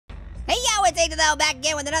Hey yo, it's Angel back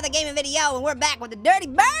again with another gaming video, and we're back with the Dirty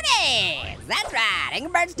Birdies! That's right,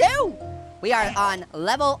 Angry Birds 2! We are on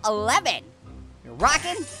level 11. You're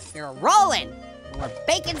rocking, you're rolling, and we're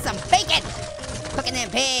baking some bacon! Cooking them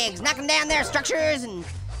pigs, knocking down their structures, and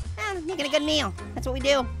making a good meal. That's what we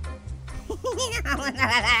do.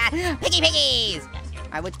 Piggies!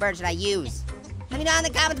 Alright, which bird should I use? Let me know in the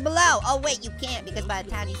comments below. Oh wait, you can't, because by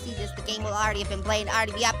the time you see this, the game will already have been played,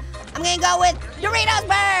 already be up. I'm gonna go with Doritos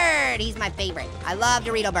Bird! He's my favorite. I love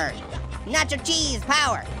Dorito Bird. Nacho cheese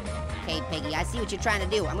power. Okay, Piggy, I see what you're trying to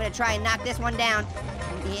do. I'm gonna try and knock this one down,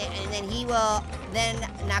 and then he will then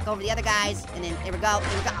knock over the other guys, and then there we go,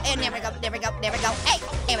 and there we go. Hey,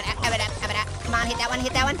 come on, hit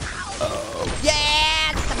that one. Oh.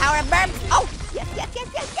 Yeah, that's the power of burps. Oh, yes.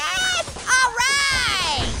 All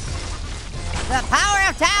right. The power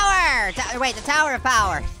of tower. Wait, the tower of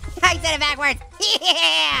power. I said it backwards.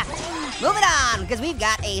 Yeah. Moving on, because we've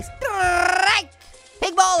got a strike.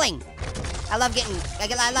 Pig bowling. I love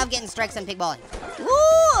getting strikes on pig bowling.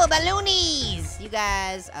 Ooh, balloonies. You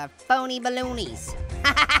guys are phony balloonies.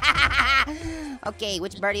 Okay,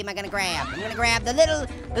 which birdie am I gonna grab? I'm gonna grab the little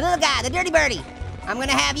guy, the dirty birdie. I'm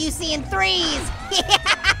gonna have you seeing threes.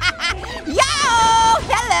 Yo,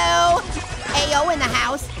 hello. Ayo in the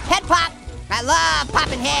house. Head pop. I love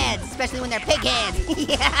popping heads, especially when they're pig heads.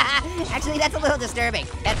 Yeah, actually that's a little disturbing.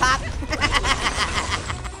 Head pop.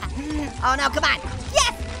 Oh no, come on.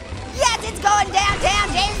 Yes, it's going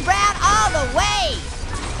downtown James Brown all the way.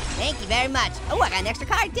 Thank you very much. Oh, I got an extra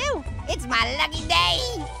card too. It's my lucky day.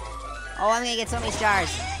 Oh, I'm gonna get so many stars.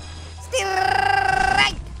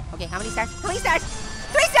 Strike. Okay, how many stars? 3 stars.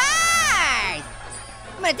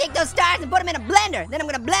 I'm gonna take those stars and put them in a blender. Then I'm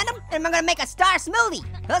gonna blend them, and I'm gonna make a star smoothie.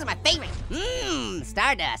 Those are my favorite. Mmm,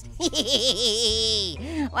 stardust.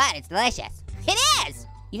 What? It's delicious. It is.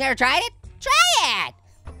 You never tried it? Try it.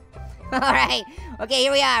 All right. Okay,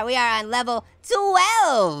 here we are. We are on level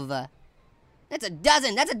 12. That's a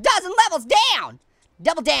dozen levels down.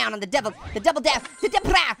 Double down on the double down.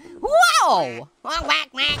 Whoa! Oh, whack.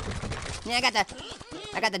 Yeah,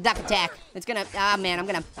 I got the duck attack. It's gonna, oh man, I'm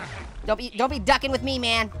gonna, don't be ducking with me,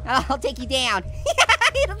 man. I'll take you down.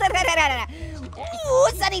 Ooh,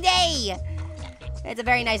 sunny day. It's a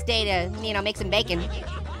very nice day to, make some bacon.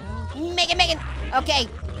 Bacon. Okay,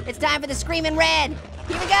 it's time for the screaming red.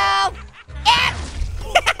 Here we go.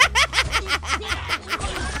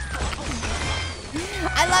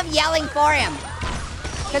 I love yelling for him.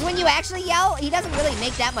 Because when you actually yell, he doesn't really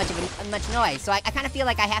make that much noise. So I kind of feel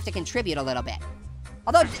like I have to contribute a little bit.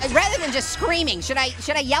 Although, rather than just screaming, should I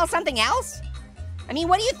yell something else? I mean,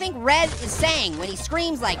 what do you think Red is saying when he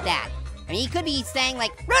screams like that? I mean, he could be saying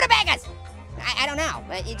like, rutabagas! I don't know.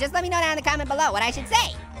 Just let me know down in the comment below what I should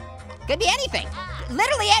say. Could be anything.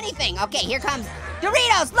 Literally anything. Okay, here comes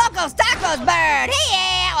Doritos, Locos, Tacos, Bird. Hey,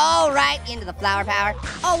 yeah! All right, into the flower power.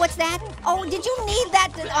 Oh, what's that? Oh, did you need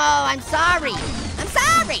that? Oh, I'm sorry.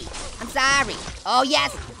 Oh,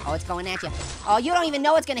 yes. Oh, it's going at you. Oh, you don't even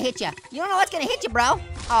know what's gonna hit you. You don't know what's gonna hit you, bro.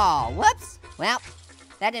 Oh, whoops. Well,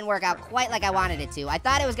 that didn't work out quite like I wanted it to. I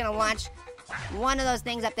thought it was gonna launch one of those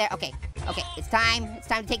things up there. Okay, it's time. It's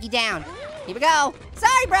time to take you down. Here we go.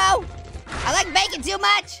 Sorry, bro. I like bacon too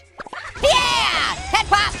much. Yeah! Head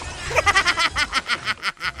pop.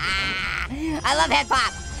 I love head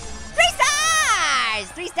pop. 3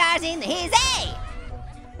 stars! 3 stars in the hizzy.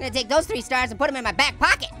 I'm gonna take those 3 stars and put them in my back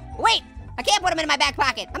pocket. Wait, I can't put them in my back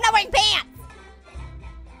pocket. I'm not wearing pants.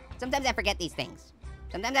 Sometimes I forget these things.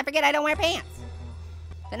 Sometimes I forget I don't wear pants.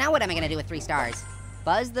 So now what am I gonna do with 3 stars?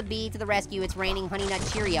 Buzz the bee to the rescue. It's raining Honey Nut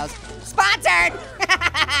Cheerios. Sponsored!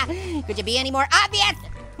 Could you be any more obvious?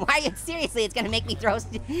 Why are you, seriously, it's gonna make me throw,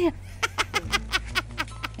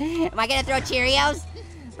 am I gonna throw Cheerios?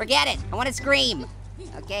 Forget it, I wanna scream.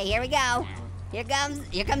 Okay, here we go. Here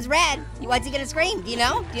comes Red. What's he gonna scream? Do you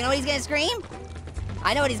know? Do you know what he's gonna scream?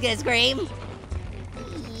 I know what he's gonna scream.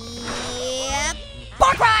 Yep.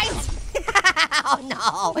 Pork rinds! Oh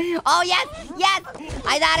no. Oh yes.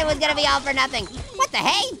 I thought it was gonna be all for nothing. What the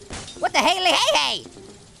hey? What the hey?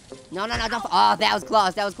 No, don't. Oh, that was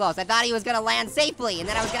close. I thought he was gonna land safely, and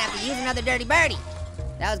then I was gonna have to use another dirty birdie.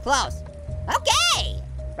 That was close. Okay.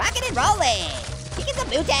 Rockin' and rollin'. Kicking some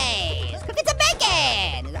booties. Cooking some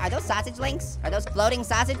bacon. Are those sausage links? Are those floating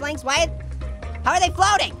sausage links? Why? How are they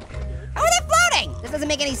floating? This doesn't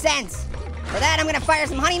make any sense. For that, I'm gonna fire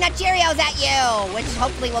some Honey Nut Cheerios at you, which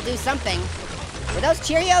hopefully will do something. Were those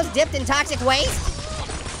Cheerios dipped in toxic waste?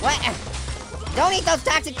 What? Don't eat those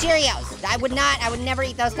toxic Cheerios. I would never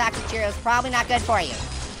eat those toxic Cheerios. Probably not good for you.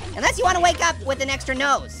 Unless you want to wake up with an extra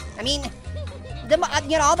nose. I mean,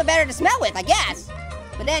 all the better to smell with, I guess.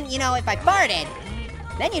 But then, if I farted,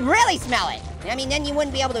 Then you'd really smell it. I mean, then you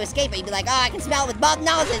wouldn't be able to escape it. You'd be like, oh, I can smell it with both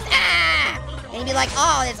noses. Ah! And you'd be like,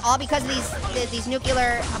 oh, it's all because of these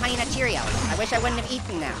nuclear Honey Nut Cheerios. I wish I wouldn't have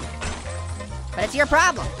eaten them. But it's your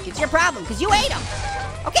problem. It's your problem, because you ate them.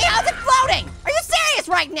 Okay, how's it floating? Are you serious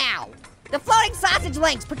right now? The floating sausage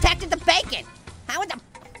links protected the bacon. How the...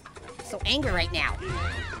 I'm so angry right now.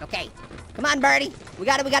 Okay, come on, Birdie. We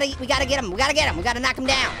gotta get him. We gotta get him. We gotta knock him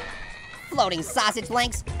down. Floating sausage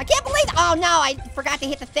links. I can't believe, oh no, I forgot to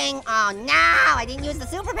hit the thing. Oh no, I didn't use the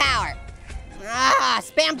superpower. Ah,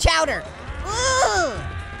 spam chowder. Ooh.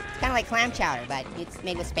 It's kind of like clam chowder, but it's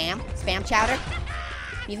made with spam. Spam chowder.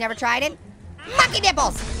 You've never tried it? Monkey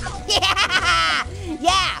nipples. Yeah,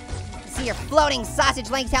 yeah. See your floating sausage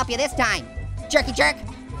links help you this time. Jerky jerk.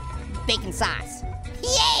 Bacon sauce.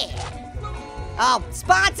 Yeah. Oh,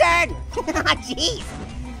 sponsored. Oh, jeez.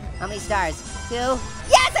 How many stars? 2.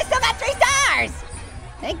 Yes, I still got 3 stars!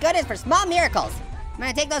 Thank goodness for small miracles. I'm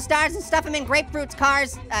gonna take those stars and stuff them in Grapefruit's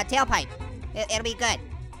car's tailpipe. It'll be good.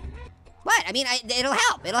 What? I mean, it'll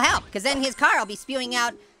help. It'll help, because then his car will be spewing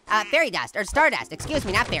out fairy dust, or stardust. Excuse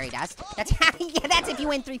me, not fairy dust. That's yeah, that's if you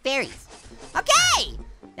win 3 fairies. Okay!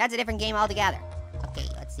 That's a different game altogether. Okay,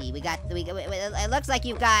 let's see. It looks like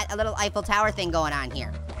you've got a little Eiffel Tower thing going on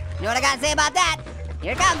here. You know what I gotta say about that?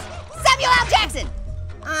 Here it comes. Samuel L. Jackson!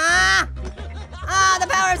 The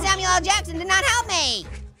power of Samuel L. Jackson did not help me.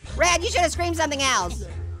 Red, you should have screamed something else.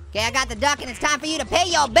 Okay, I got the duck and it's time for you to pay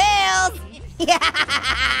your bills.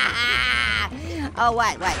 Oh,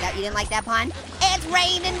 what? You didn't like that pun? It's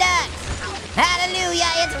raining ducks. Hallelujah,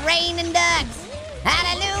 it's raining ducks.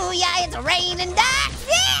 Hallelujah, it's raining ducks.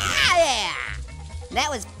 Yeah! That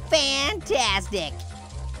was fantastic.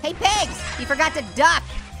 Hey, pigs, you forgot to duck.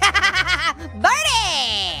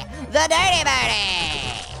 Birdie! The dirty birdie!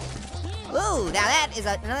 Ooh, now that is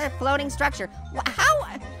another floating structure.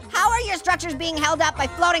 How are your structures being held up by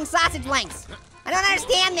floating sausage links? I don't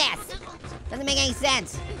understand this. Doesn't make any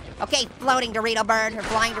sense. Okay, floating Dorito bird, or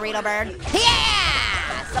flying Dorito bird.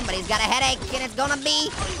 Yeah! Somebody's got a headache, and it's gonna be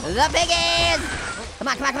the piggies! Come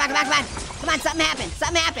on. Come on, something happened.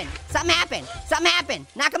 Something happened.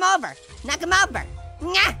 Knock him over.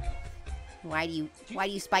 Nyah! Why do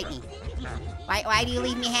you spite me? Why do you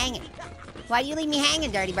leave me hanging? Why do you leave me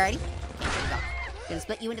hanging, dirty birdie? Okay, here we go. Gonna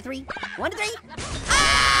split you into 3. 1 to 3.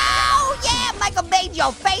 Oh, yeah, Michael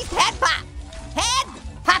Bajo face head pop. Head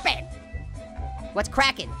popping. What's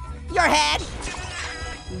cracking? Your head.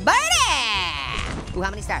 Birdie! Ooh, how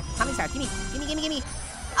many stars? Give me.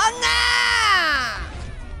 Oh, no!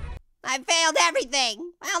 I failed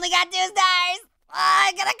everything. I only got 2 stars. Oh,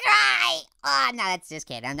 I'm gonna cry. Oh, no, that's just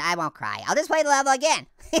kidding. I won't cry. I'll just play the level again.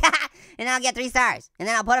 And I'll get 3 stars. And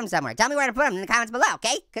then I'll put them somewhere. Tell me where to put them in the comments below,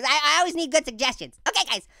 okay? Because I always need good suggestions. Okay,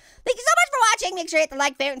 guys. Thank you so much for watching. Make sure you hit the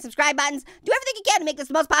like, favorite, and subscribe buttons. Do everything you can to make this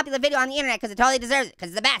the most popular video on the internet because it totally deserves it. Because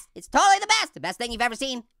it's the best. It's totally the best. The best thing you've ever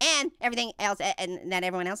seen. And everything else and that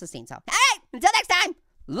everyone else has seen. So, all right. Until next time.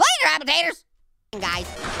 Later, applicators. Guys,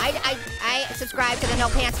 I subscribe to the No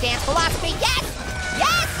Pants Dance philosophy. Yes!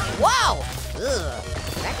 Whoa! Ugh,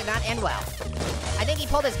 that did not end well. I think he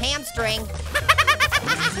pulled his hamstring.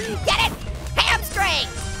 Get it? Hamstring!